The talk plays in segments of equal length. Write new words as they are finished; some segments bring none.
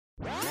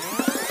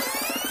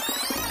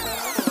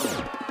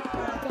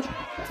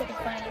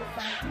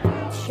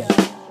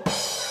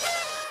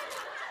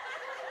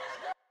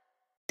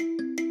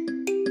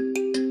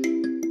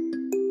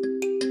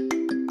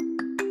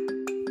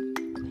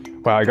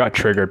Well, I got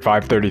triggered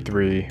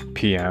 5:33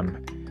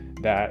 p.m.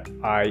 that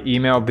I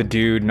emailed the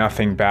dude,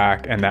 nothing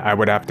back, and that I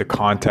would have to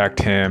contact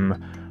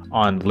him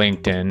on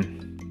LinkedIn.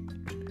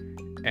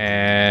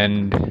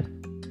 And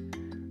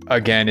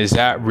again, is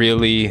that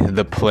really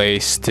the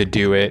place to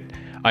do it?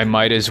 I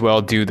might as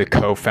well do the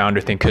co-founder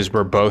thing because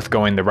we're both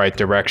going the right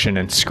direction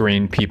and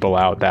screen people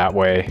out that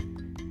way,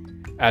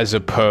 as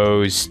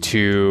opposed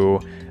to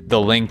the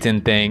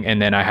LinkedIn thing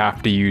and then I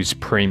have to use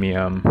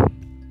premium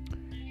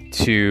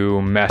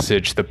to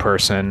message the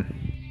person.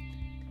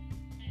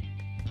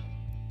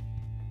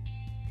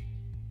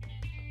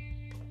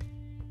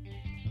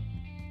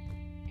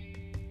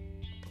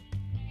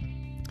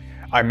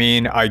 I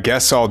mean, I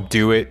guess I'll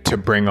do it to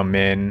bring them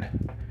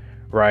in,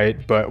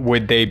 right? But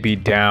would they be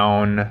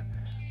down?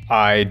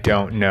 I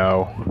don't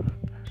know,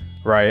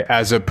 right?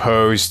 As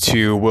opposed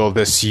to, will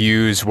this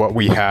use what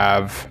we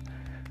have?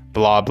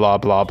 Blah, blah,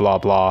 blah, blah,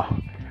 blah,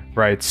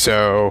 right?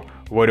 So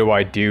what do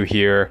I do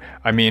here?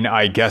 I mean,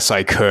 I guess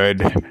I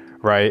could,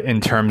 right?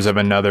 In terms of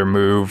another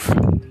move.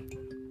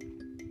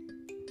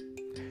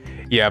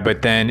 Yeah,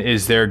 but then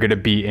is there going to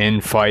be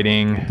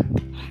infighting?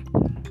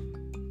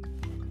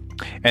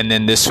 And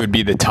then this would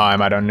be the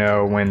time, I don't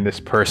know, when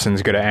this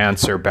person's going to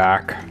answer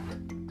back.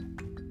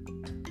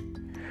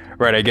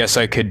 Right, I guess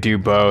I could do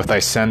both. I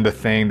send the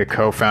thing, the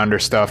co-founder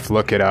stuff,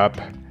 look it up.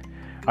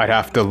 I'd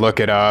have to look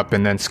it up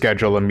and then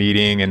schedule a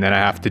meeting, and then I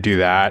have to do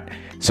that.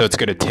 So it's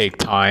going to take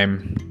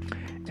time.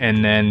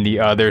 And then the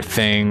other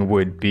thing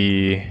would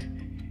be,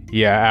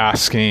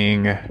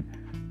 asking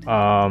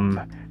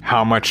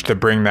how much to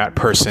bring that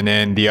person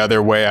in. The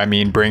other way, I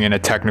mean, bring in a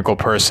technical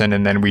person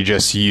and then we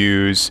just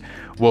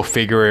we'll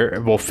figure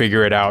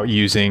it out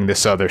using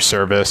this other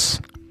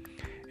service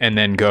and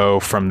then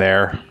go from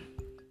there.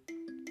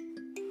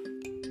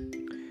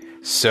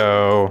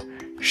 So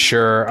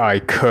sure, I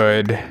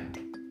could.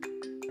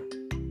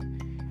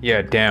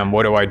 Yeah, damn,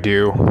 what do I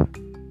do?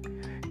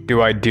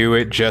 Do I do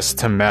it just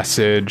to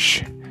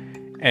message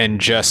and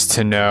just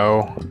to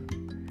know?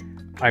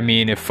 I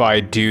mean, if I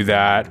do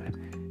that,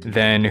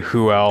 then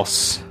who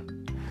else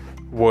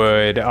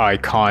would I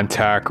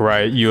contact,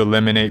 right? You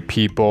eliminate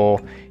people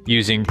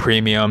using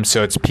premium,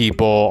 so it's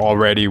people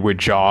already with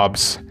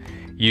jobs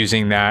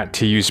using that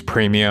to use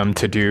premium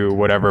to do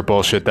whatever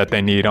bullshit that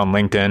they need on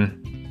LinkedIn.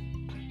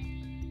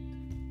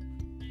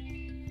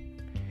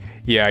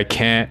 Yeah, I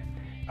can't.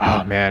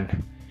 Oh,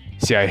 man.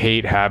 See, I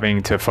hate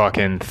having to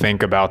fucking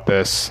think about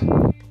this.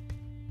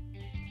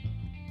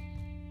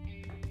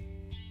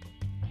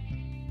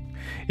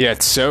 Yeah,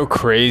 it's so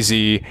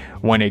crazy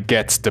when it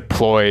gets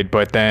deployed,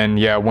 but then,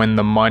 when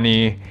the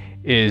money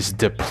is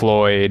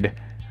deployed,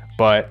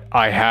 but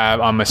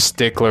I'm a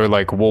stickler,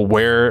 like, well,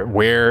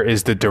 where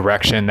is the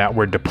direction that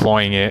we're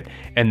deploying it?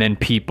 And then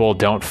people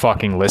don't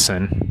fucking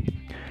listen,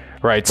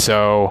 right?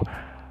 So,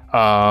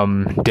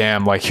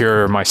 damn, like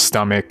here my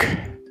stomach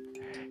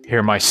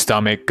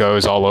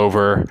goes all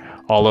over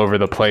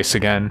the place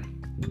again.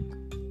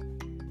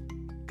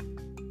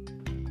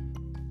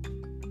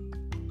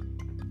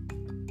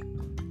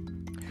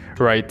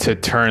 Right, to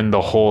turn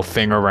the whole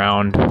thing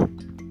around.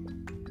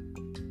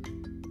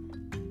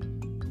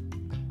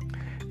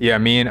 Yeah, I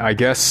mean, I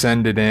guess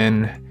send it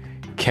in.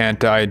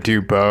 Can't I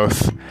do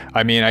both?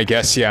 I mean, I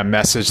guess,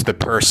 message the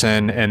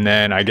person and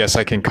then I guess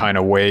I can kind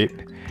of wait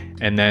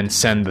and then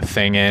send the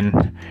thing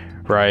in,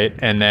 right?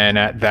 And then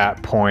at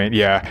that point,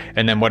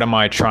 and then what am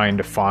I trying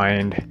to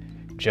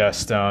find?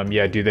 Just,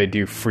 do they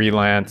do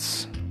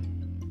freelance?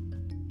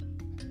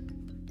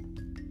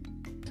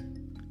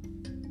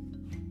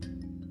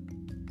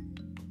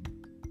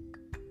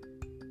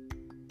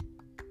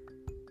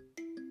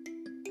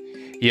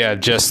 Yeah,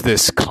 just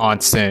this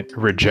constant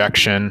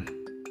rejection.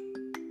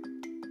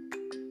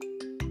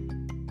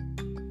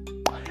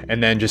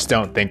 And then just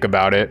don't think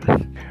about it.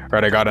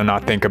 Right, I gotta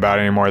not think about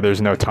it anymore.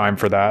 There's no time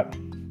for that.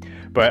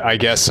 But I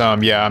guess, I'm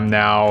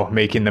now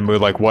making the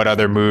move. Like, what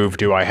other move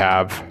do I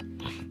have?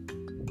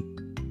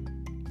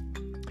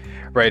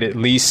 Right, at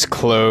least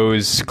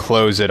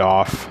close it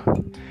off.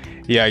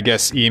 Yeah, I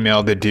guess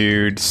email the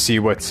dude, see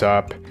what's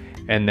up.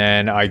 And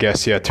then I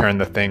guess, turn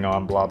the thing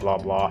on, blah, blah,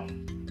 blah.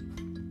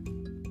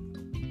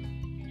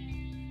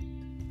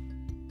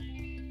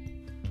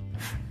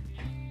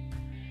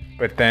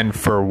 But then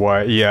for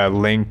what? Yeah,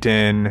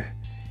 LinkedIn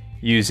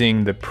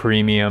using the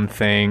premium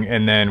thing.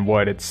 And then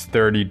what? It's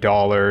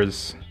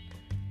 $30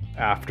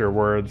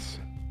 afterwards.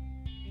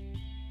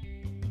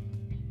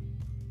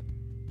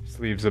 This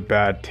leaves a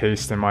bad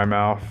taste in my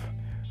mouth.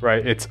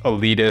 Right? It's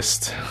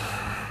elitist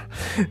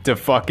to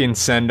fucking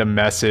send a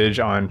message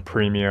on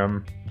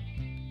premium.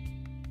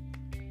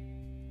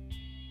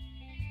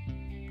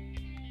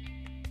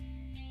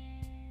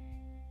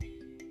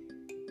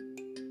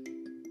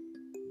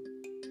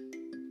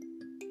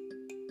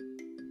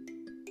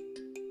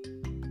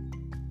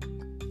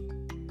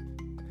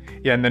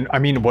 Yeah, and then, I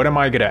mean, what am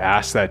I going to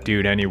ask that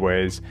dude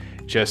anyways?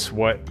 Just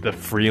what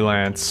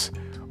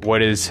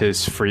is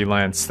his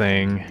freelance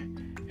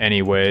thing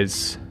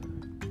anyways?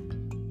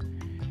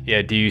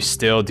 Yeah, do you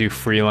still do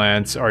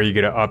freelance? Are you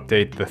going to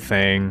update the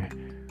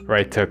thing?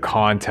 right, to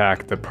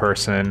contact the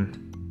person.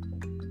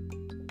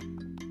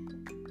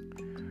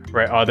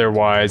 Right,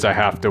 otherwise I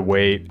have to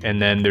wait,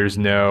 and then there's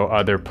no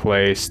other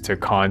place to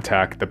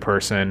contact the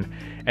person.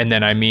 And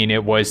then, I mean,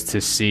 it was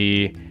to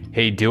see,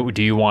 hey, do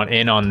you want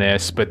in on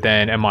this? But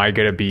then am I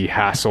going to be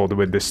hassled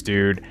with this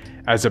dude,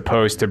 as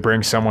opposed to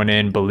bring someone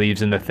in,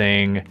 believes in the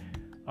thing,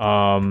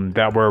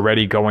 that we're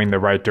already going the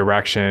right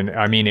direction.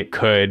 I mean, it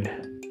could,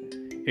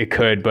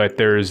 but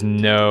there's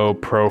no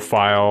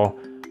profile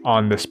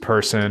on this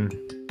person,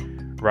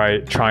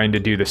 right, trying to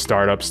do the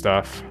startup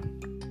stuff.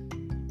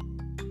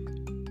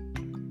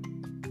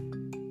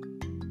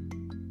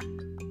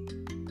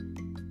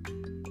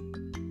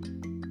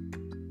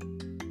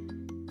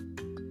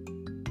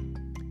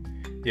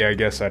 Yeah, I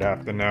guess I'd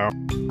have to know.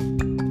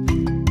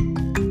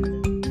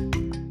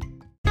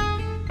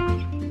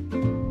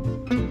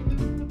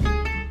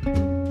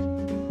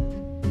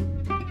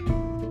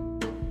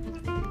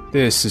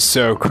 This is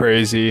so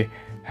crazy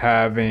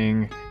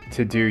having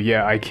to do,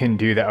 yeah, I can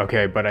do that.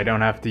 Okay, but I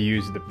don't have to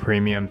use the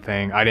premium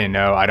thing. I didn't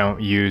know. I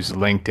don't use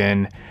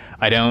LinkedIn.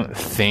 I don't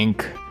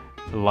think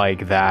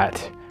like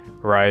that,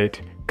 right?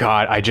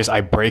 God,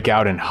 I break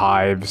out in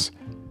hives.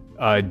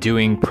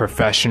 Doing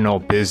professional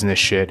business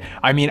shit.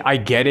 I mean, I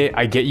get it.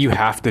 I get you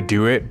have to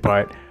do it,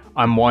 but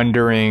I'm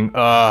wondering,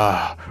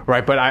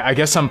 right? But I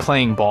guess I'm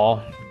playing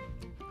ball.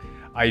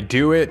 I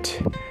do it,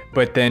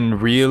 but then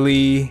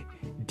really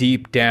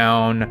deep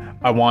down,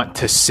 I want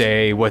to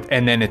say what,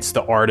 and then it's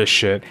the artist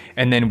shit.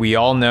 And then we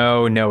all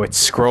know,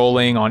 it's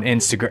scrolling on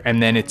Instagram,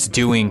 and then it's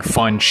doing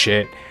fun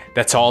shit.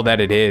 That's all that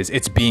it is.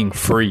 It's being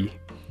free.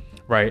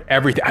 Right,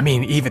 everything. I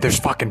mean, even there's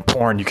fucking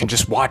porn. You can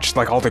just watch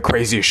like all the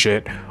craziest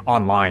shit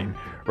online,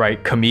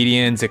 right?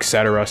 Comedians,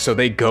 etc. So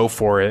they go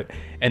for it.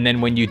 And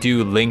then when you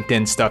do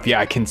LinkedIn stuff,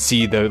 yeah, I can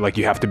see the like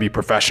you have to be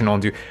professional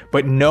and do,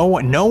 but no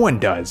one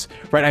does,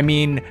 right? I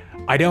mean,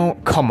 I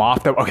don't come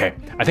off the. Okay,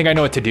 I think I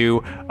know what to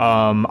do.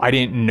 I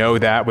didn't know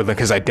that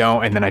because I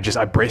don't, and then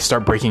I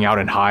start breaking out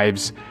in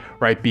hives,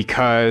 right?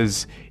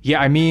 Because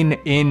yeah, I mean,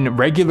 in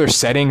regular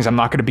settings, I'm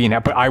not going to be in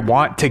that, but I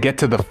want to get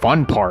to the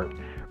fun part.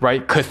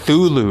 Right?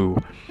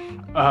 Cthulhu,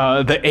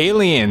 the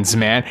aliens,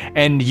 man.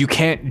 And you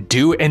can't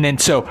do it. And then,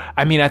 so,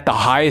 I mean, at the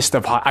highest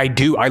of high,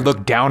 I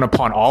look down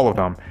upon all of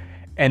them.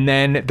 And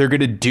then they're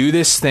going to do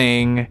this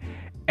thing.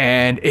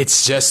 And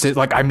it's just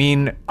like, I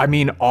mean,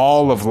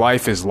 all of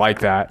life is like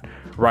that,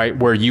 right?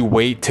 Where you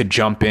wait to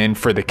jump in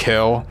for the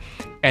kill.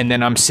 And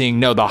then I'm seeing,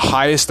 no, the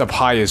highest of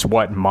high is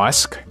what?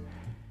 Musk.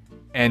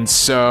 And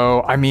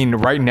so, I mean,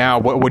 right now,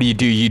 what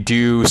do? You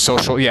do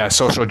social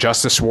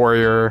justice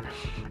warrior.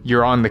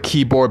 You're on the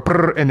keyboard,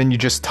 and then you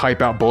just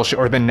type out bullshit.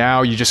 Or then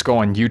now you just go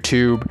on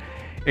YouTube,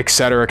 et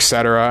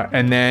cetera,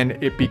 and then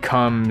it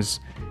becomes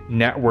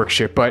network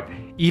shit. But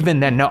even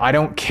then, no, I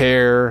don't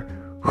care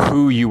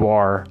who you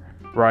are,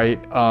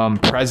 right?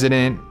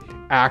 President,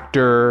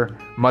 actor,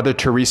 Mother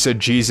Teresa,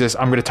 Jesus.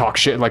 I'm gonna talk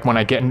shit like when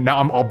I get.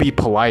 Now I'll be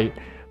polite.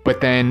 But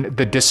then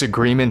the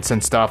disagreements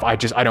and stuff, I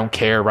don't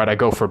care, right? I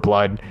go for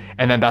blood,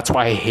 and then that's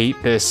why I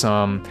hate this.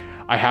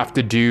 I have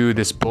to do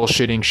this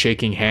bullshitting,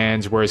 shaking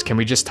hands, whereas can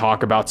we just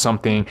talk about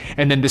something?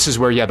 And then this is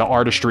where, yeah, the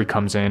artistry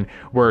comes in,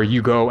 where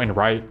you go and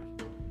write.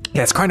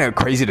 Yeah, it's kind of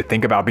crazy to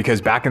think about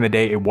because back in the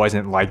day, it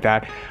wasn't like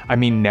that. I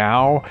mean,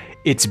 now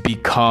it's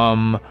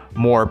become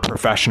more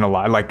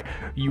professionalized, like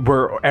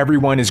where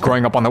everyone is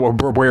growing up on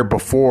where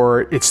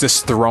before it's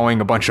just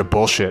throwing a bunch of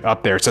bullshit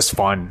up there. It's just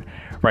fun,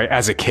 right?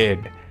 As a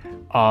kid.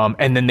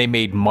 And then they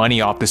made money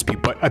off this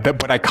people.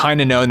 But I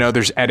kind of know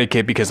there's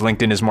etiquette because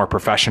LinkedIn is more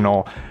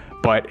professional.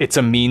 But it's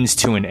a means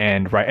to an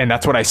end, right? And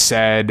that's what I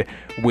said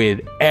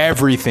with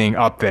everything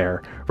up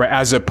there, right?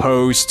 As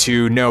opposed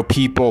to, no,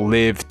 people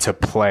live to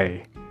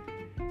play.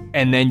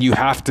 And then you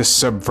have to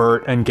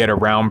subvert and get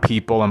around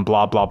people and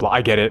blah, blah, blah.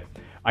 I get it,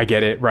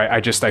 right?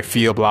 I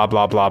feel blah,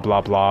 blah, blah,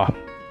 blah, blah.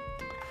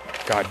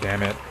 God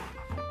damn it.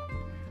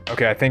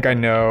 Okay, I think I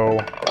know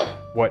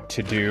what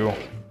to do.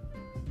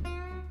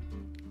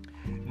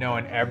 No,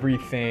 and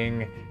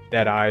everything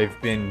that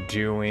I've been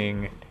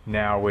doing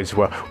now is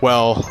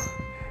well,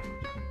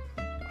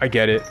 I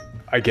get it.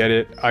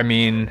 I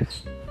mean,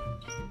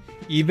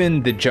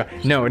 even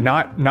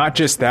not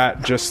just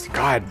that, just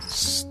God,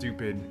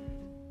 stupid.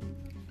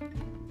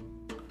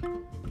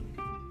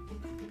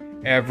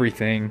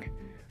 Everything.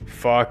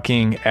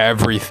 Fucking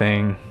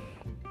everything.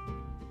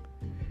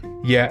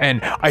 Yeah,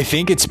 and I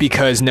think it's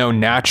because,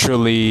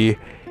 naturally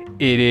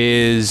it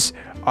is,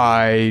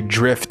 I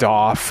drift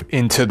off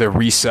into the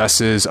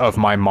recesses of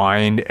my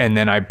mind and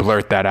then I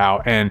blurt that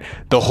out. And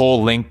the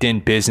whole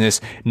LinkedIn business,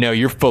 no,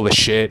 you're full of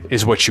shit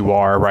is what you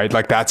are, right?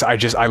 Like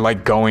I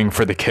like going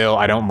for the kill.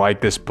 I don't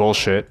like this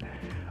bullshit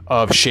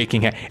of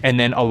shaking hand. And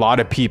then a lot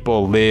of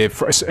people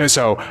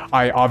so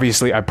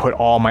I put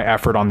all my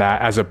effort on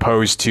that as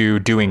opposed to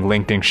doing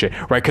LinkedIn shit,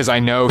 right? Because I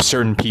know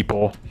certain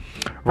people,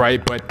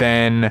 right? But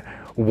then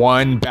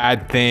one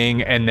bad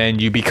thing and then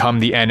you become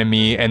the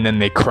enemy and then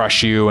they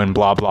crush you and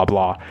blah, blah,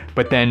 blah.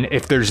 But then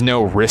if there's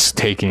no risk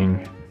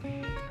taking,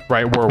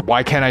 right? Where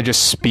why can't I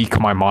just speak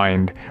my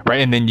mind, right?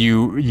 And then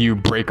you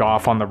break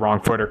off on the wrong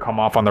foot or come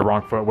off on the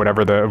wrong foot,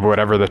 whatever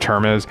the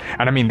term is.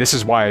 And I mean, this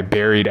is why I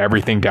buried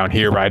everything down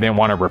here, right? I didn't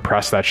want to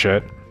repress that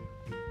shit.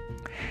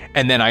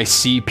 And then I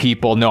see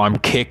people, no, I'm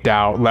kicked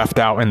out, left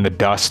out in the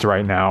dust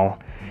right now.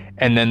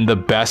 And then the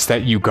best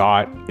that you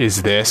got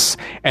is this.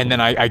 And then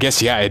I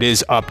guess, yeah, it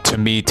is up to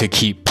me to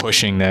keep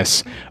pushing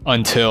this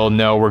until,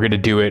 no, we're going to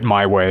do it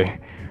my way,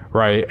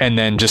 right? And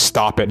then just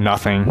stop at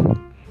nothing.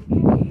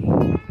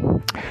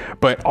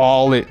 But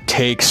all it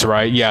takes,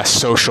 right? Yeah,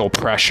 social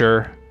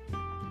pressure.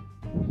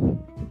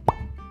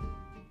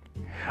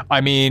 I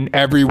mean,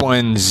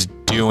 everyone's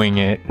doing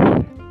it.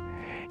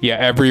 Yeah,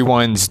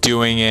 everyone's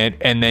doing it.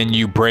 And then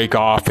you break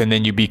off and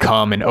then you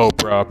become an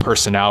Oprah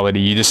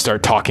personality. You just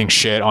start talking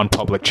shit on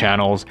public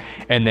channels.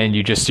 And then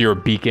you're a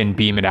beacon,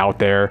 beam it out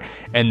there.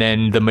 And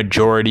then the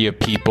majority of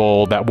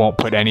people that won't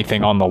put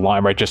anything on the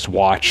line, right? Just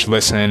watch,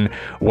 listen,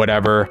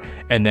 whatever.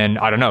 And then,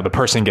 I don't know, the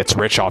person gets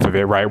rich off of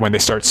it, right? When they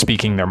start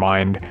speaking their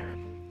mind.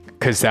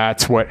 Because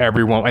that's what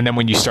everyone, and then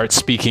when you start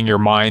speaking your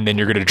mind, then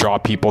you're going to draw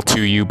people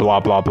to you, blah,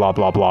 blah, blah,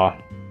 blah, blah.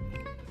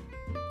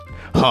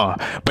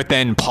 But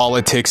then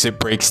politics, it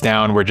breaks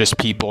down where just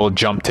people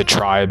jump to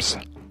tribes.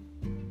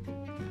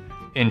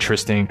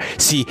 Interesting.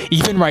 See,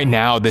 even right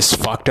now, this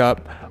fucked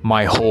up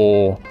my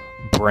whole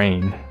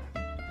brain.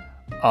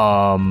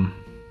 And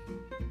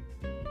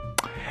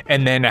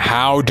then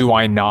how do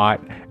I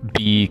not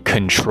be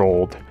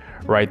controlled?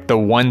 Right? The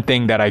one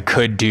thing that I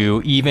could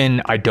do,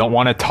 even I don't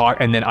want to talk,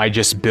 and then I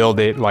just build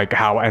it like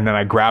how, and then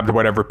I grabbed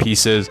whatever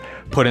pieces,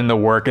 put in the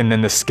work, and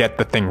then get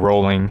the thing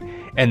rolling.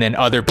 And then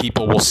other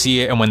people will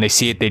see it, and when they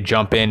see it, they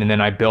jump in, and then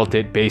I built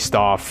it based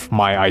off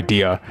my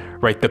idea,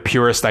 right? The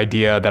purest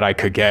idea that I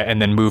could get, and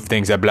then move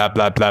things at blah,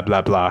 blah, blah,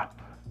 blah, blah.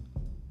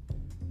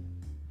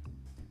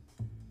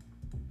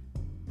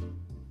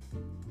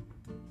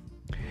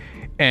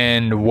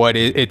 And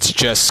it's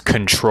just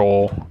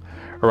control.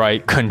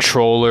 Right?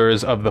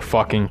 Controllers of the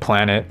fucking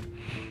planet.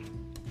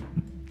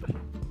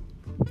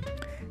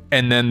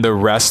 And then the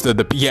rest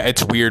of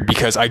it's weird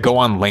because I go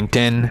on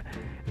LinkedIn,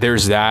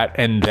 there's that,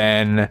 and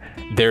then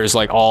there's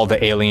like all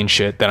the alien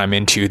shit that I'm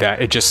into that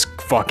it just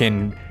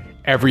fucking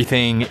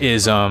everything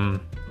is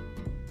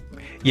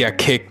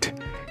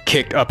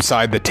kicked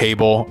upside the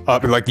table,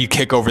 up, like you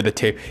kick over the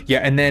table. Yeah,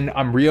 and then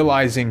I'm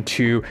realizing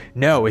too,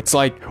 no, it's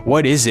like,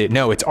 what is it?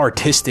 No, it's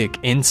artistic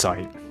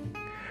insight.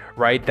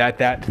 Right?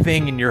 That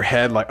thing in your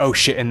head, like, oh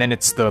shit, and then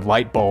it's the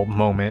light bulb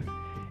moment.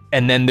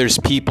 And then there's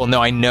people,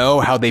 no, I know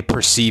how they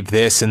perceive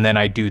this, and then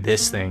I do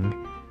this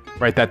thing.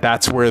 Right?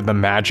 That's where the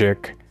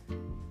magic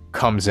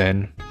comes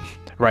in.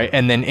 Right?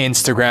 And then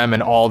Instagram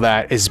and all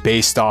that is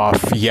based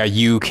off, yeah,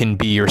 you can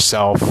be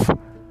yourself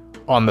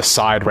on the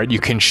side, right? You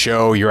can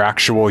show your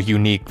actual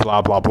unique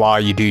blah, blah, blah.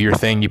 You do your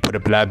thing, you put a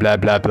blah, blah,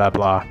 blah, blah,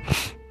 blah.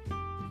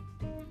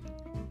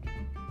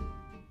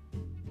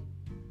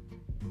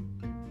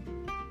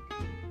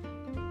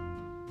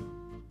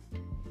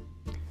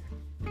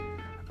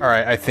 All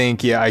right, I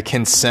think, yeah, I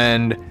can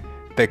send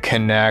the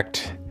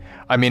connect.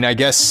 I mean, I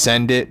guess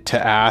send it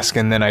to ask,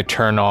 and then I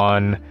turn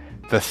on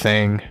the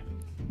thing.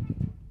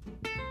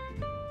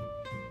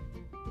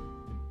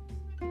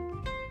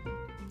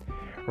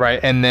 Right,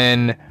 and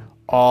then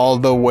all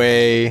the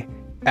way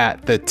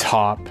at the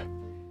top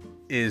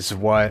is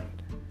what?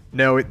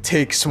 No, it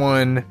takes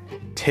one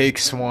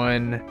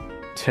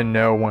to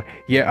know one.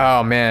 Yeah,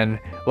 oh man,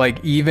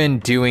 like even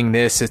doing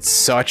this, it's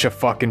such a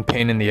fucking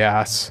pain in the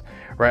ass.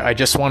 Right, I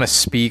just want to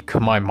speak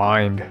my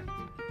mind,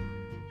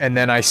 and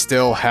then I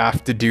still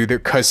have to do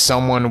that because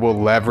someone will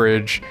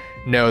leverage,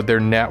 their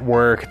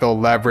network, they'll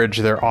leverage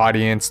their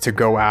audience to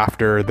go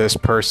after this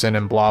person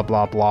and blah,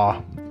 blah,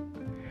 blah.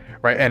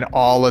 Right, and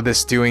all of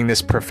this doing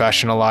this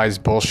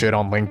professionalized bullshit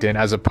on LinkedIn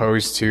as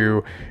opposed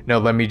to, no,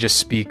 let me just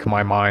speak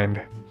my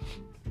mind.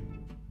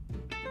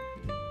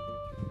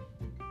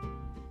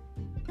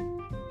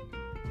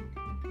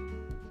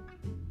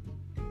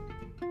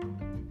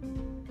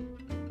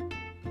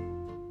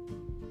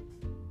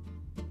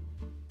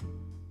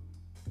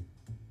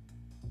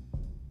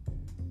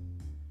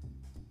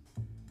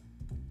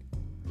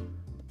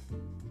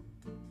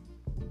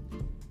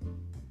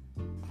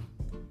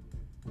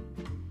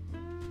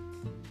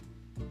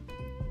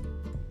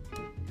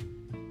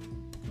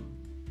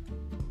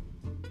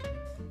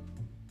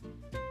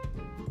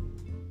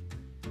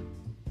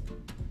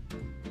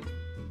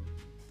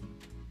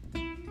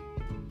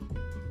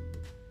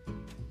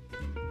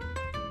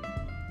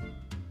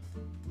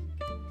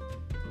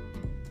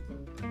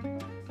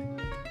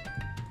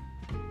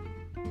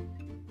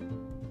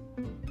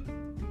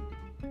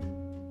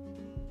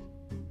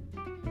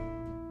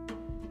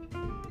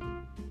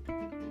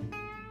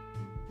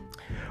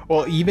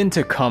 Well, even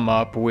to come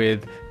up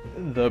with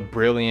the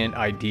brilliant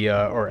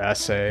idea or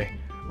essay,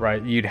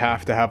 right, you'd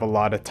have to have a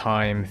lot of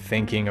time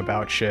thinking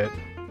about shit,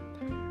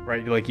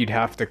 right? Like you'd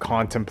have to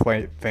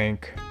contemplate,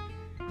 think,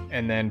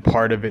 and then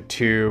part of it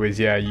too is,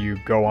 yeah, you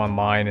go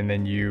online and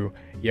then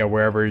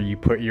wherever you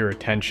put your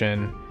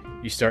attention,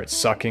 you start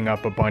sucking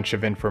up a bunch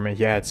of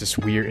information. Yeah, it's this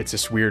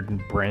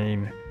weird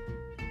brain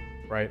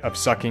right? Of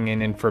sucking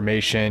in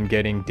information,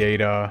 getting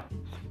data,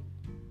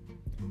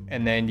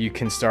 and then you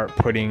can start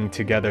putting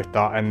together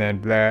thought, and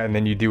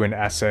then you do an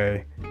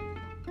essay,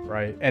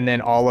 right? And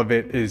then all of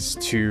it is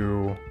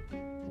to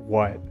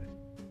what?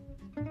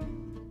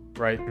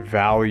 Right?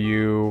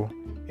 Value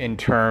in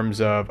terms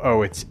of,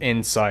 oh, it's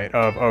insight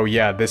of, oh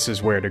yeah, this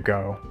is where to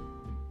go.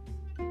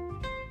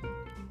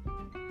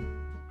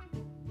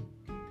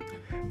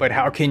 But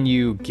how can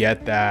you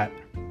get that?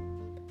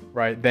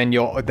 Right?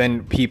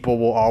 Then people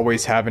will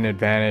always have an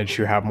advantage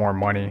who have more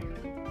money.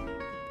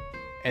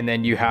 And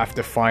then you have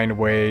to find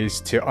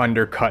ways to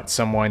undercut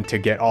someone to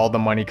get all the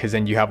money, because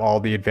then you have all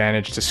the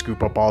advantage to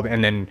scoop up all the,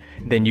 and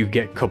then you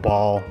get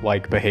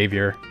cabal-like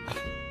behavior.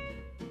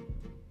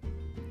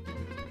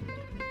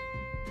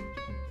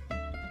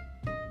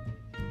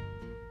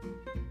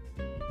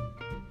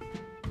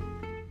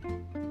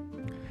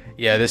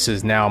 Yeah, this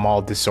is now I'm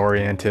all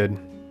disoriented.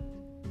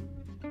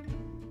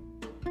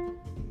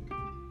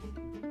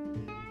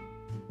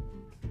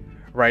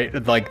 Right?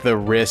 Like the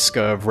risk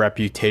of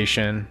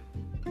reputation.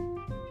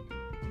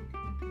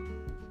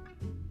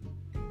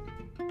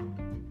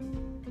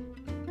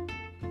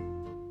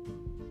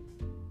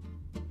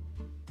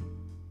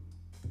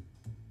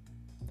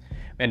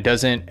 And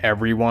doesn't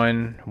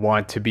everyone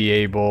want to be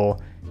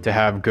able to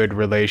have good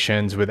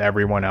relations with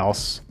everyone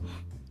else?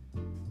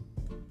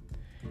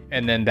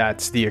 And then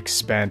that's the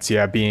expense,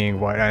 being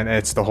what, and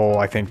it's the whole,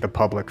 I think, the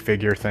public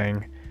figure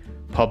thing.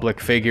 Public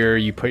figure,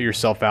 you put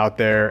yourself out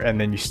there,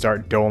 and then you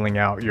start doling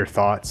out your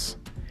thoughts.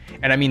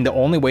 And I mean, the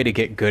only way to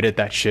get good at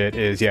that shit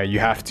is, you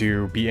have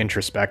to be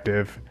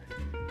introspective,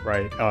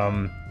 right?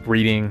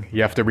 Reading,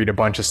 you have to read a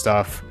bunch of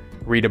stuff,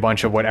 read a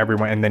bunch of what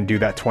everyone, and then do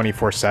that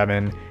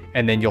 24/7,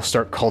 and then you'll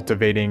start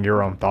cultivating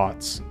your own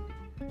thoughts,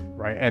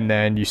 right? And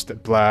then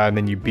and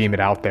then you beam it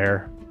out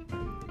there.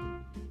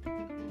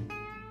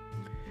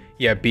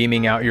 Yeah,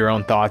 beaming out your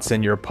own thoughts,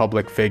 and you're a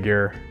public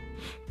figure,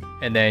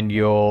 and then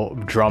you'll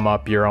drum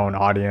up your own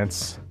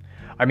audience.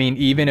 I mean,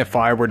 even if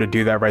I were to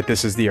do that, right,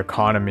 this is the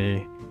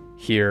economy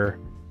here,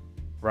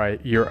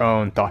 right? Your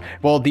own thought.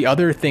 Well, the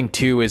other thing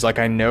too is, like,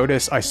 I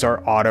notice I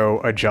start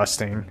auto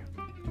adjusting,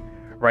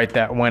 right?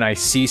 That when I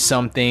see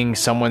something,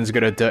 someone's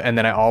gonna do, and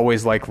then I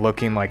always like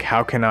looking like,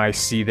 how can I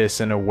see this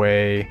in a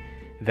way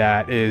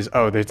that is,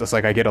 there's just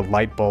like, I get a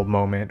light bulb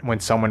moment when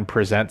someone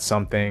presents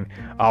something.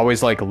 I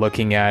always like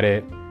looking at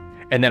it,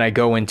 and then I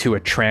go into a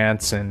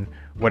trance and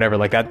whatever,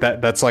 like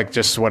that's like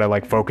just what I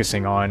like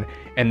focusing on.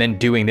 And then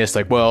doing this,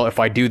 like, well, if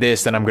I do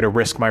this, then I'm going to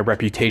risk my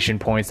reputation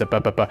points,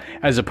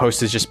 as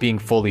opposed to just being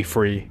fully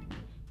free.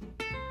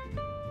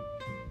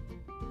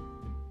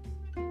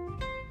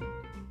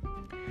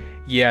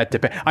 Yeah,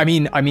 I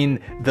mean,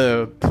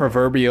 the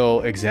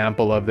proverbial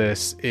example of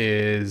this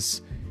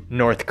is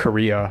North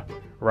Korea,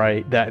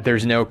 right? That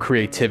there's no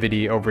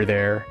creativity over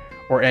there,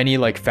 or any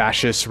like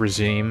fascist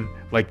regime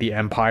like the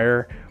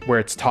empire, where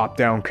it's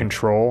top-down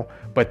control,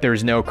 but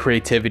there's no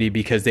creativity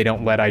because they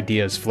don't let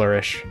ideas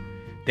flourish.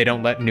 They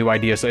don't let new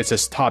ideas. So it's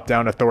just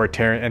top-down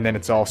authoritarian, and then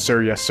it's all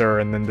sir, yes, sir,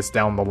 and then this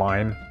down the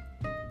line.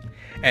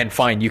 And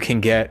fine, you can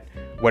get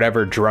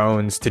whatever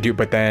drones to do,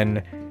 but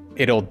then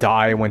it'll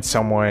die when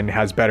someone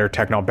has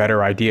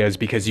better ideas,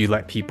 because you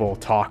let people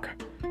talk.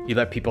 You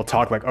let people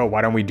talk like, oh,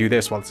 why don't we do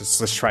this? Well,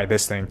 let's try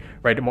this thing,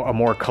 right? A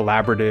more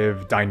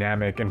collaborative,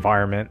 dynamic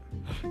environment.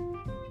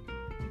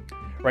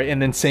 Right,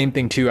 and then same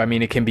thing too. I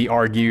mean, it can be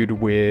argued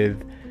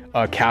with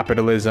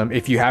capitalism.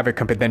 If you have it,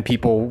 then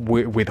people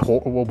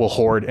will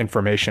hoard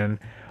information.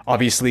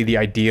 Obviously, the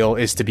ideal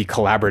is to be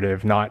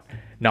collaborative, not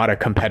a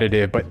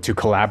competitive, but to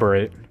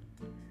collaborate.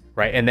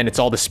 Right, and then it's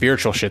all the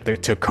spiritual shit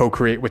to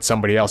co-create with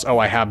somebody else. Oh,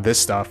 I have this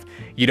stuff.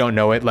 You don't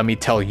know it. Let me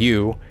tell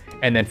you.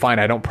 And then fine,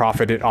 I don't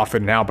profit off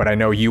it now, but I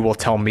know you will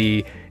tell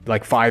me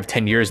like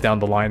 5-10 years down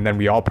the line, then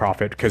we all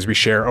profit because we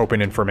share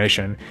open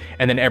information.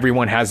 And then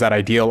everyone has that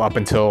ideal up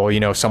until,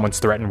 someone's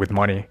threatened with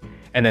money.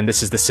 And then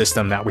this is the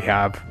system that we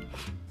have.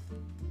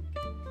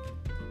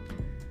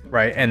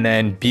 Right. And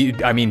then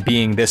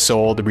being this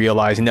old,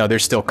 realizing, no, they're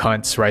still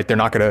cunts, right? They're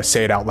not going to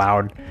say it out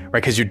loud, right?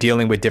 Because you're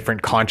dealing with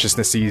different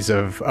consciousnesses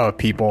of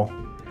people.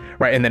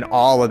 Right. And then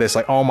all of this,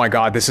 like, oh my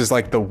God, this is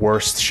like the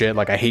worst shit.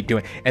 Like, I hate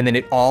doing, and then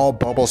it all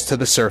bubbles to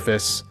the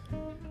surface,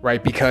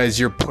 right? Because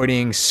you're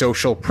putting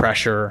social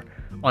pressure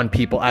on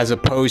people, as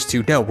opposed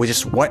to, no,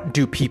 just what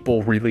do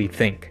people really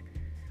think?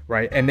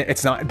 Right. And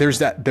it's not,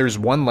 there's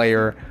one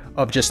layer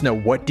of just, no,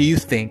 what do you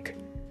think?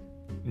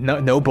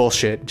 No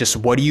bullshit. Just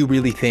what do you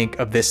really think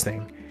of this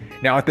thing?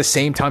 Now, at the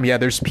same time,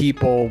 there's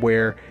people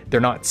where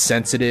they're not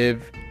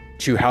sensitive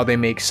to how they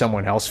make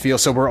someone else feel.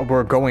 So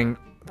we're going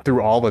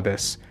through all of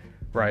this.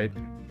 Right.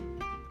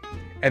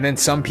 And then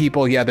some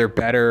people, they're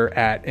better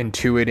at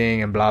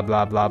intuiting and blah,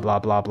 blah, blah, blah,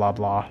 blah, blah,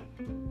 blah.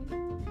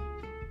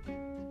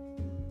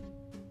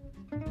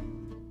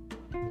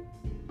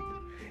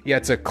 Yeah,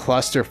 it's a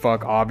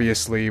clusterfuck,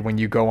 obviously, when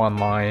you go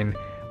online,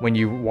 when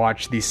you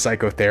watch these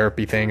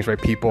psychotherapy things, right?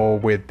 People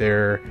with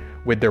their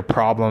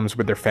problems,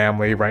 with their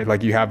family, right?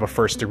 Like, you have a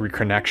first degree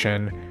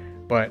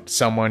connection, but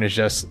someone is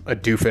just a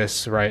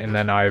doofus, right? And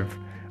then I've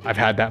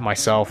had that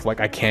myself. Like,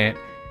 I can't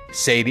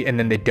and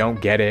then they don't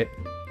get it.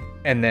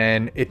 And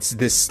then it's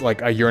this,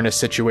 like, you're in a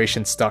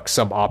situation stuck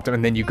suboptimal,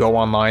 and then you go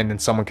online, then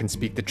someone can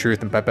speak the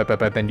truth, and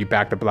then you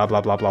back the blah,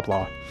 blah, blah, blah,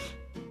 blah.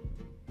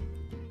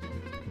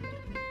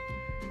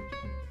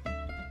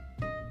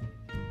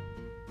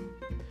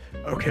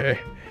 Okay.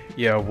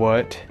 Yeah,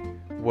 what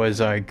was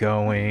I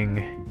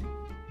going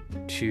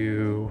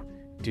to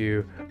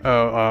do?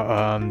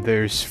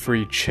 There's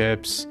free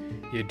chips.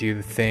 You do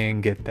the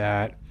thing, get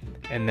that.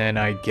 And then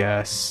I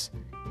guess,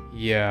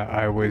 yeah,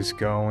 I was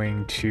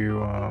going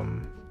to,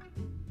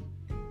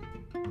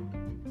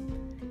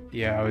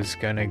 I was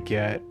gonna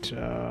get,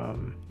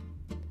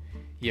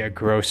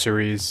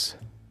 groceries.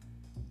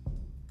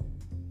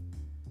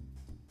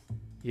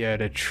 Yeah,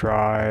 to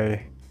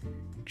try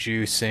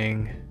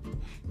juicing.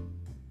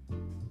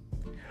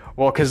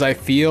 Well, because I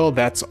feel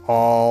that's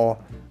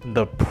all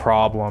the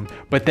problem.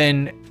 But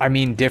then, I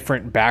mean,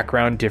 different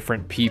background,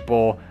 different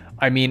people.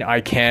 I mean,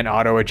 I can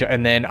auto adjust,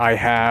 and then I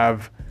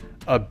have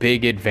a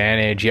big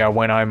advantage. Yeah,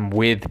 when I'm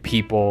with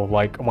people,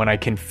 like when I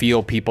can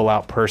feel people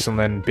out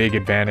personally, then big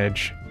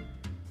advantage.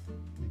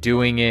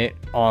 Doing it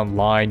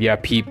online, yeah,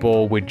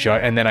 people would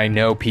judge, and then I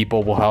know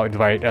people will help.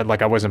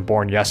 Like I wasn't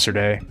born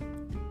yesterday.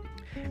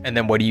 And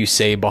then what do you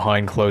say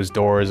behind closed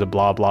doors?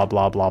 Blah blah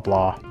blah blah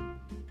blah.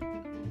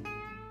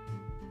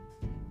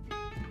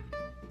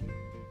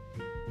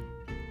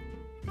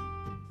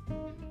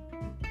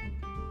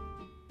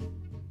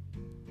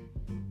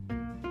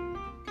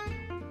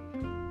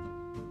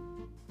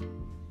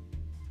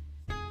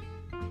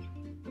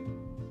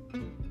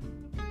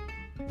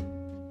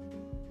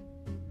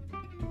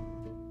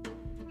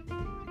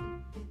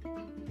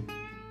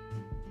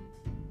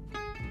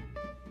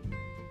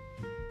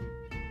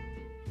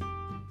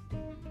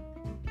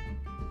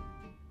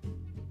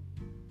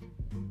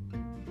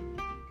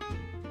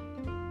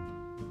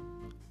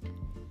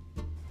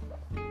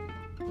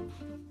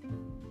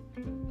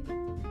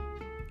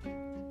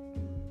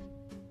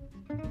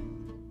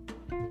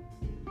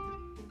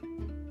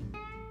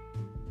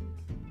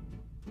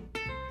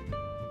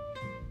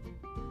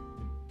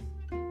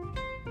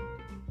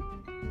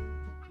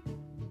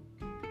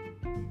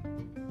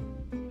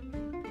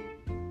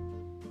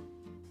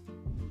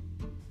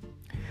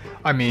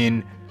 I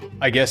mean,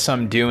 I guess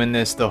I'm doing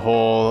this, the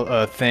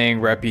whole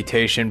thing,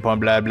 reputation, blah,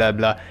 blah, blah,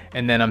 blah.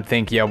 And then I'm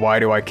thinking, yeah, why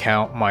do I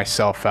count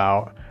myself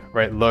out?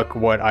 Right? Look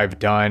what I've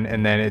done.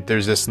 And then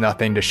there's just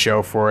nothing to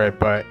show for it.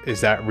 But is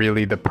that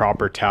really the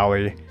proper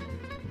tally?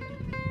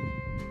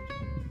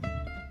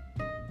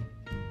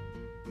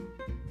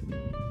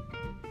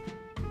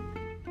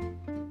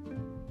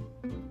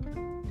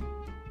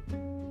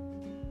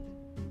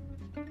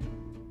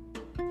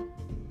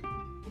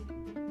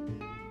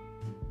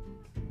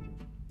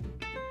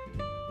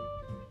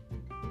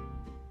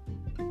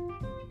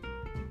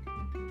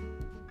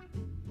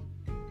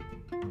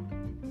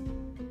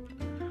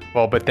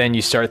 Well, but then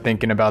you start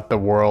thinking about the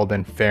world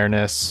and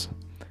fairness,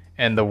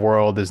 and the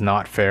world is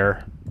not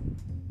fair.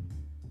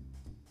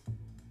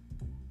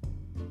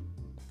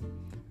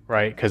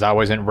 Right? Because I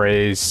wasn't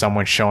raised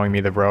someone showing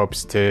me the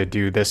ropes to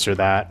do this or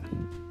that.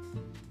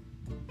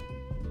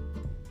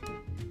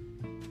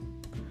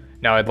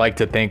 Now, I'd like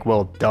to think,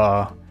 well,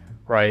 duh,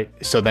 right?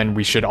 So then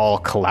we should all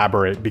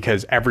collaborate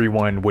because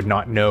everyone would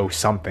not know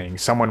something.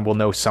 Someone will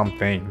know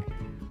something.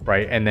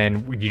 Right? And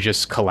then you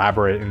just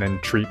collaborate and then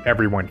treat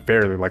everyone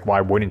fairly. Like, why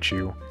wouldn't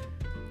you?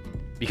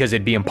 Because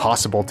it'd be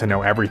impossible to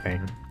know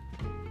everything.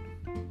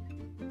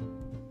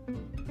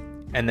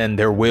 And then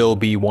there will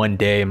be one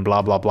day and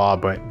blah, blah, blah.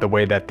 But the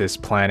way that this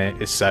planet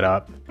is set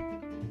up,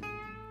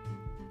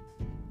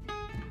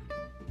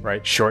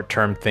 right?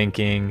 Short-term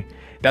thinking.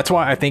 That's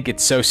why I think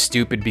it's so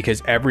stupid,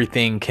 because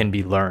everything can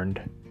be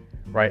learned,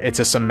 right? It's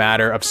just a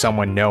matter of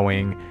someone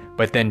knowing.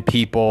 But then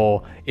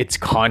people, it's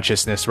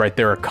consciousness, right?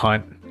 They're a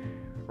cunt.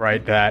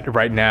 Right, that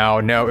right now,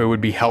 no, it would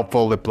be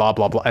helpful if blah,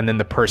 blah, blah. And then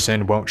the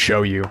person won't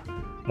show you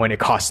when it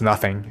costs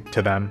nothing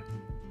to them.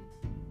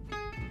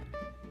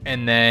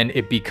 And then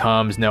it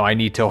becomes, no, I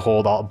need to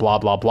hold all blah,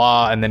 blah,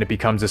 blah. And then it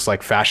becomes this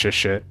like fascist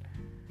shit.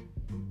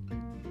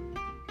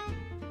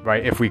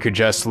 Right, if we could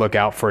just look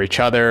out for each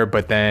other,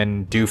 but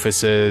then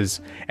doofuses.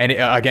 And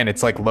again,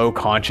 it's like low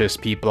conscious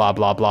people, blah,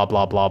 blah, blah,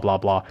 blah, blah, blah,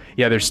 blah.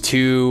 Yeah, there's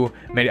too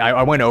many.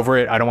 I went over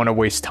it. I don't want to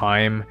waste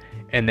time.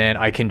 And then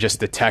I can just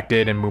detect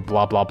it and move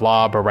blah, blah,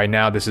 blah. But right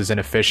now this is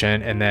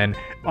inefficient. And then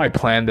I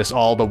planned this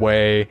all the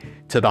way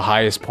to the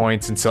highest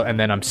points. And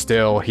then I'm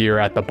still here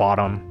at the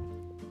bottom.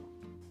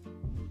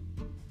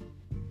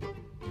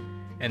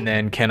 And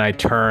then can I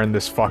turn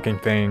this fucking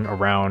thing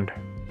around?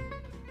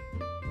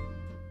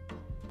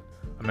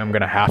 I mean, I'm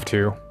gonna have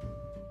to.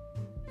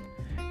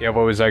 Yeah,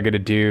 what was I gonna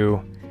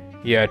do?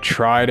 Yeah,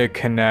 try to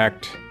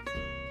connect.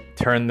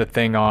 Turn the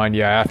thing on.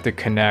 Yeah, I have to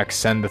connect,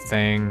 send the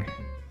thing.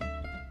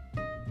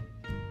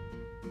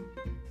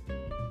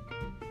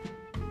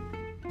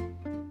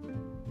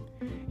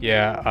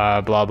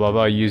 Yeah, blah, blah,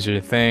 blah, user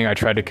thing. I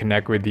tried to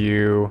connect with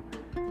you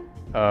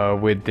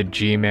with the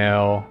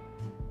Gmail,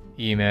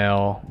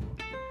 email.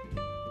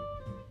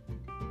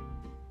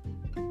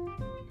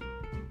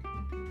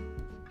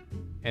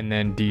 and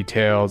then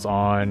details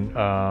on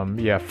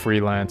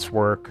freelance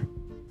work.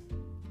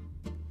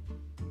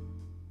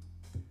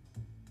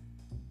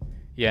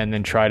 Yeah, and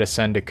then try to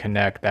send a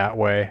connect that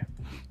way.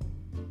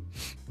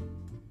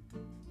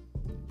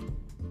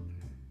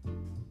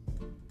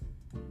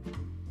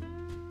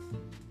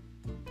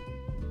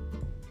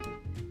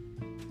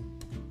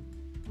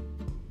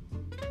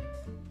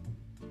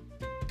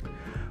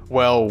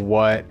 Well,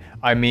 what?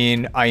 I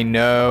mean, I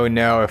know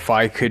now if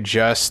I could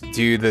just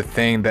do the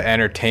thing, the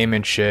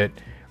entertainment shit,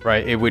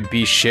 right? It would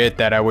be shit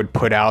that I would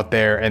put out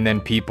there and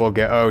then people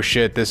get, oh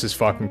shit, this is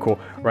fucking cool,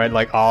 right?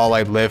 Like all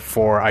I live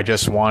for, I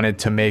just wanted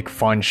to make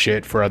fun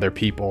shit for other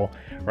people,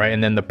 right?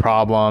 And then the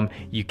problem,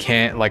 we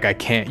can't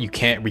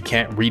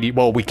read,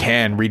 well, we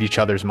can read each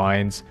other's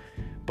minds,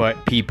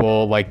 but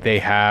people like they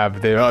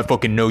have the, oh, I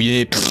fucking know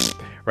you,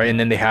 right? And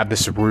then they have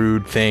this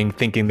rude thing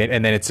thinking that,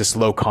 and then it's this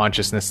low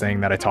consciousness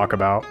thing that I talk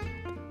about.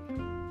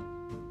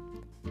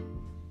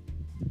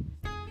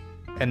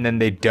 And then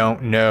they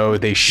don't know,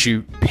 they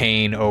shoot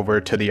pain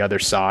over to the other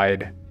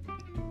side.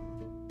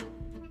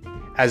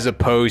 As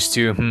opposed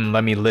to,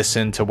 let me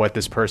listen to what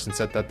this person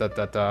said,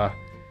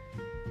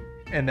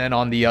 And then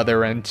on the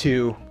other end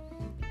too,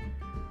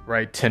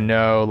 right, to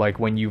know like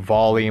when you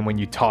volley and when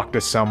you talk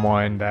to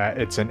someone that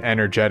it's an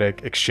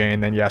energetic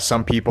exchange, then yeah,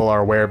 some people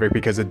are aware of it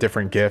because of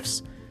different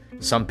gifts.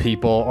 Some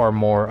people are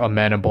more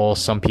amenable,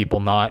 some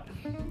people not.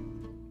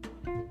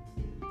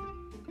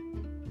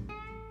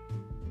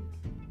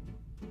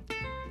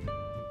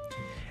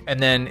 And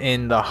then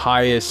in the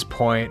highest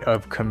point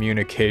of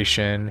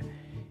communication,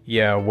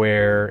 yeah,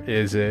 where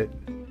is it?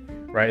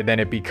 Right, then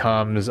it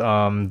becomes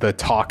the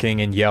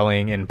talking and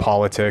yelling in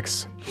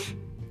politics.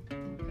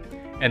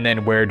 And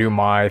then where do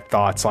my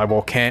thoughts lie?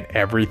 Well, can't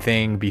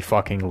everything be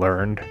fucking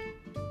learned?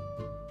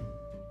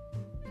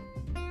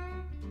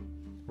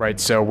 Right,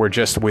 so we're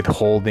just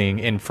withholding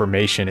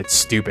information. It's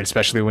stupid,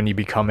 especially when you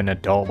become an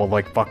adult. Well,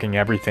 like fucking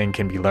everything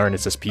can be learned.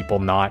 It's just people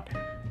not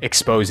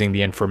exposing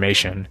the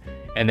information.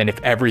 And then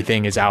if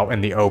everything is out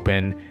in the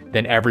open,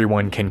 then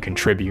everyone can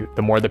contribute.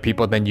 The more the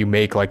people, then you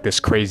make like this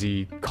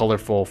crazy,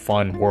 colorful,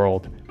 fun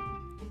world.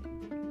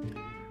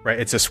 Right?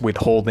 It's just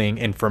withholding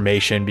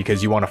information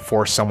because you want to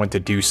force someone to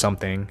do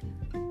something,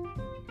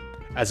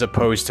 as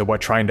opposed to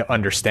trying to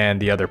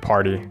understand the other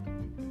party.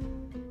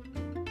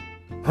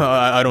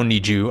 I don't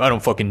need you. I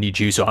don't fucking need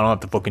you, so I don't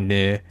have to fucking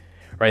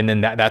right? And then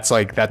that's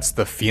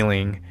the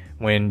feeling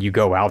when you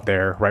go out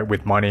there, right,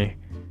 with money,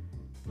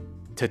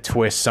 to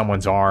twist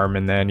someone's arm.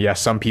 And then yeah,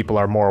 some people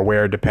are more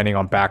aware depending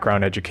on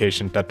background,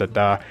 education,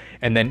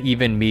 and then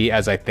even me,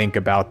 as I think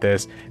about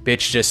this,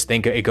 bitch, just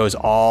think it goes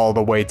all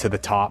the way to the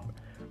top,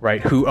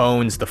 right? Who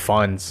owns the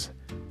funds?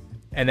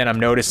 And then I'm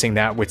noticing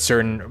that with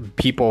certain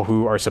people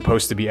who are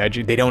supposed to be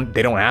they don't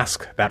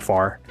ask that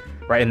far,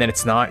 right? And then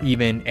it's not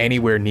even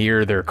anywhere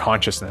near their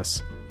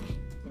consciousness.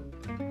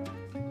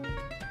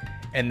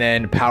 And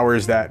then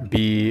powers that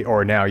be,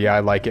 or now, yeah,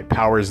 I like it,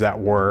 powers that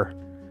were,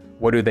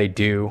 what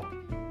do?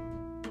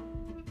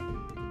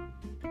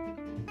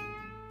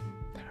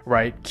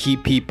 Right,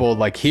 keep people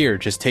like, here,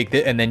 just take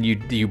it, and then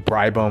you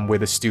bribe them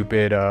with a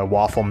stupid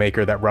waffle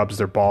maker that rubs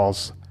their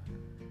balls,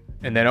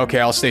 and then okay,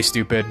 I'll stay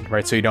stupid,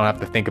 right? So you don't have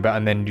to think about it.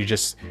 And then you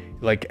just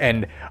like,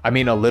 and I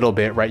mean a little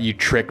bit, right? You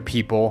trick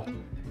people,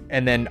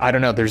 and then I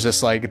don't know. There's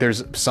just like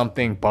there's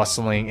something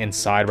bustling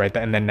inside, right?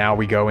 And then now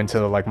we go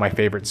into like my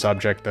favorite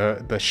subject,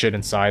 the shit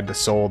inside, the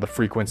soul, the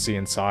frequency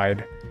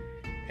inside.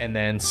 And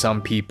then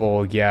some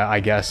people, yeah, I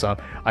guess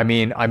I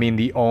mean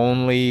the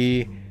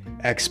only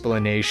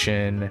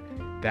explanation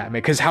that,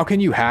 because how can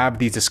you have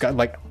these discussions?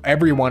 Like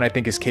everyone I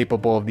think is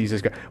capable of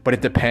these, but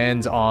it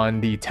depends on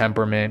the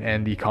temperament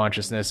and the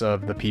consciousness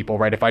of the people,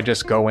 right? If I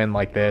just go in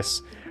like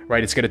this,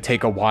 right, it's going to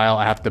take a while.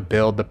 I have to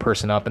build the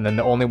person up, and then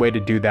the only way to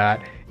do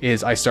that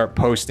is I start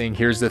posting,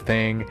 here's the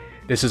thing,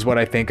 this is what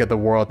I think of the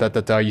world,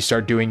 you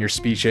start doing your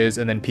speeches,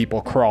 and then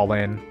people crawl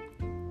in,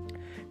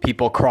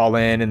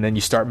 and then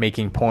you start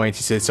making points.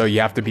 You say, so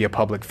you have to be a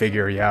public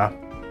figure. Yeah.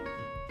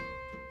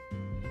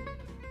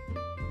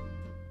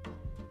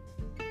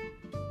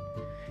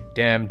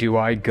 Damn, do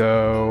I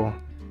go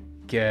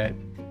get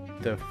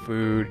the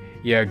food?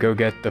 Yeah, go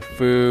get the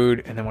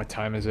food. And then what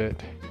time is it?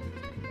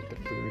 The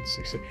food,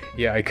 6.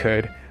 Yeah, I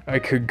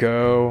could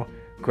go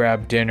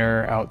grab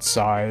dinner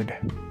outside.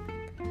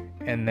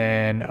 And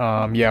then,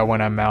 yeah,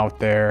 when I'm out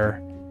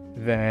there,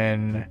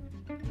 then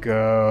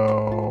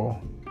go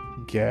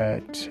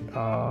get,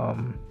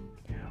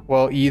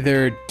 well,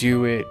 either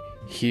do it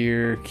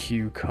here,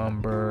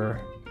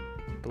 cucumber,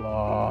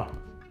 blah,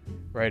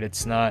 right?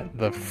 It's not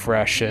the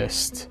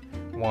freshest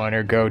one,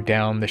 or go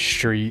down the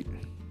street.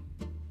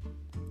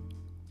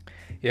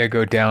 Yeah,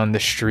 go down the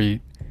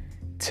street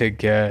to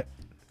get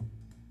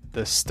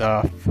the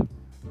stuff,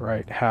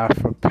 right?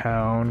 Half a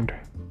pound.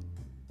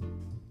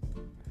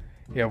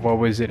 Yeah, what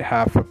was it?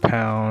 Half a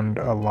pound,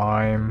 a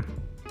lime.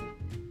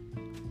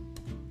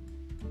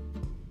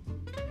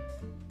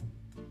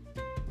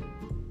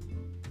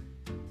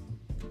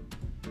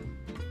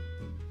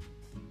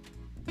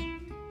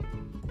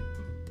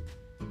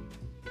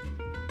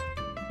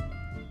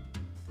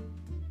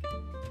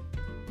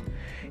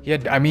 Yeah,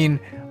 I mean,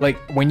 like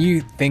when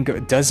you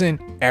think,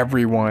 doesn't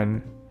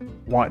everyone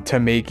want to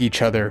make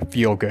each other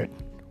feel good?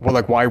 Well,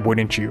 like, why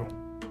wouldn't you?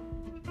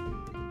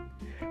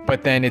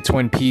 But then it's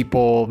when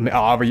people,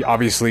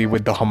 obviously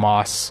with the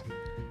Hamas,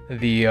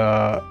 the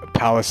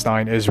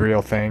Palestine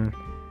Israel thing,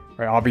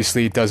 right?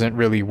 Obviously, it doesn't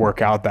really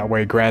work out that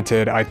way.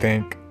 Granted, I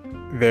think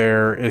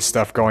there is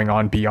stuff going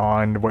on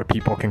beyond what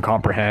people can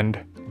comprehend.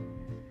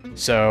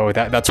 So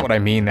that's what I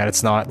mean, that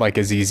it's not like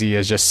as easy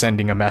as just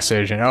sending a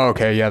message and, oh,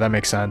 okay, yeah, that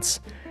makes sense.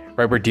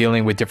 Right? We're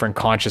dealing with different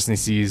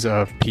consciousnesses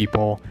of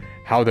people,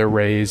 how they're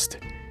raised,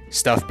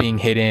 stuff being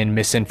hidden,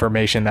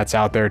 misinformation that's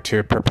out there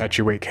to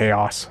perpetuate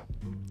chaos.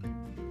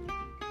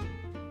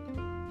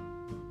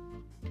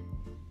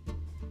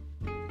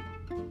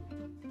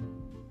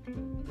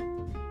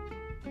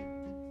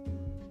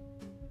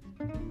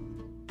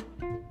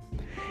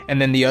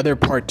 And then the other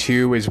part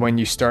too is when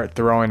you start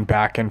throwing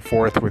back and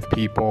forth with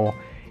people.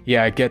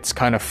 Yeah, it gets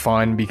kind of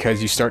fun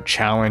because you start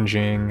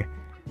challenging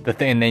the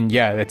thing. And then,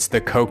 yeah, it's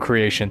the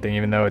co-creation thing,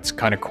 even though it's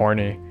kind of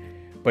corny.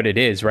 But it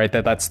is, right?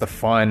 That's the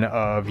fun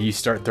of, you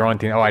start throwing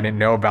things, oh, I didn't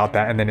know about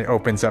that. And then it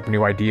opens up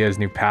new ideas,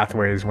 new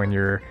pathways when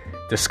you're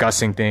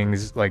discussing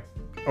things like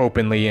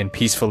openly and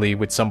peacefully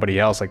with somebody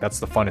else. Like, that's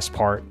the funnest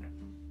part.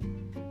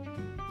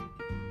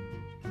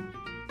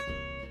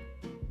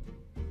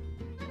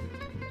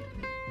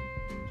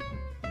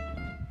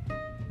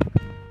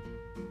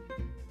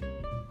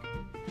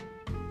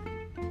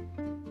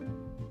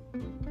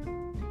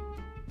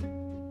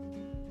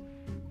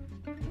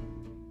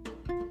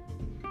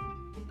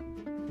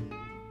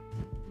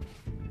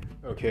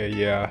 Okay,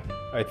 yeah.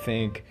 I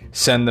think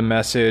send the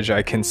message,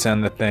 I can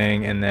send the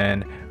thing, and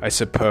then I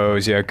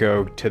suppose, yeah,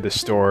 go to the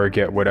store,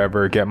 get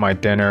whatever, get my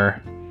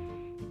dinner,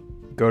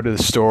 go to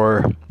the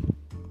store,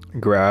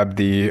 grab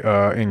the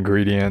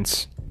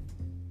ingredients.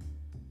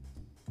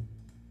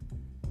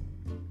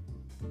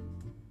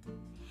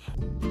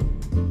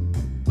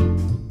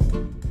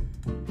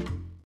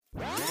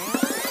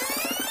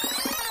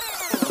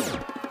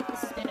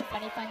 This has been a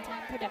Funny Fun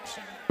Time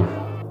production.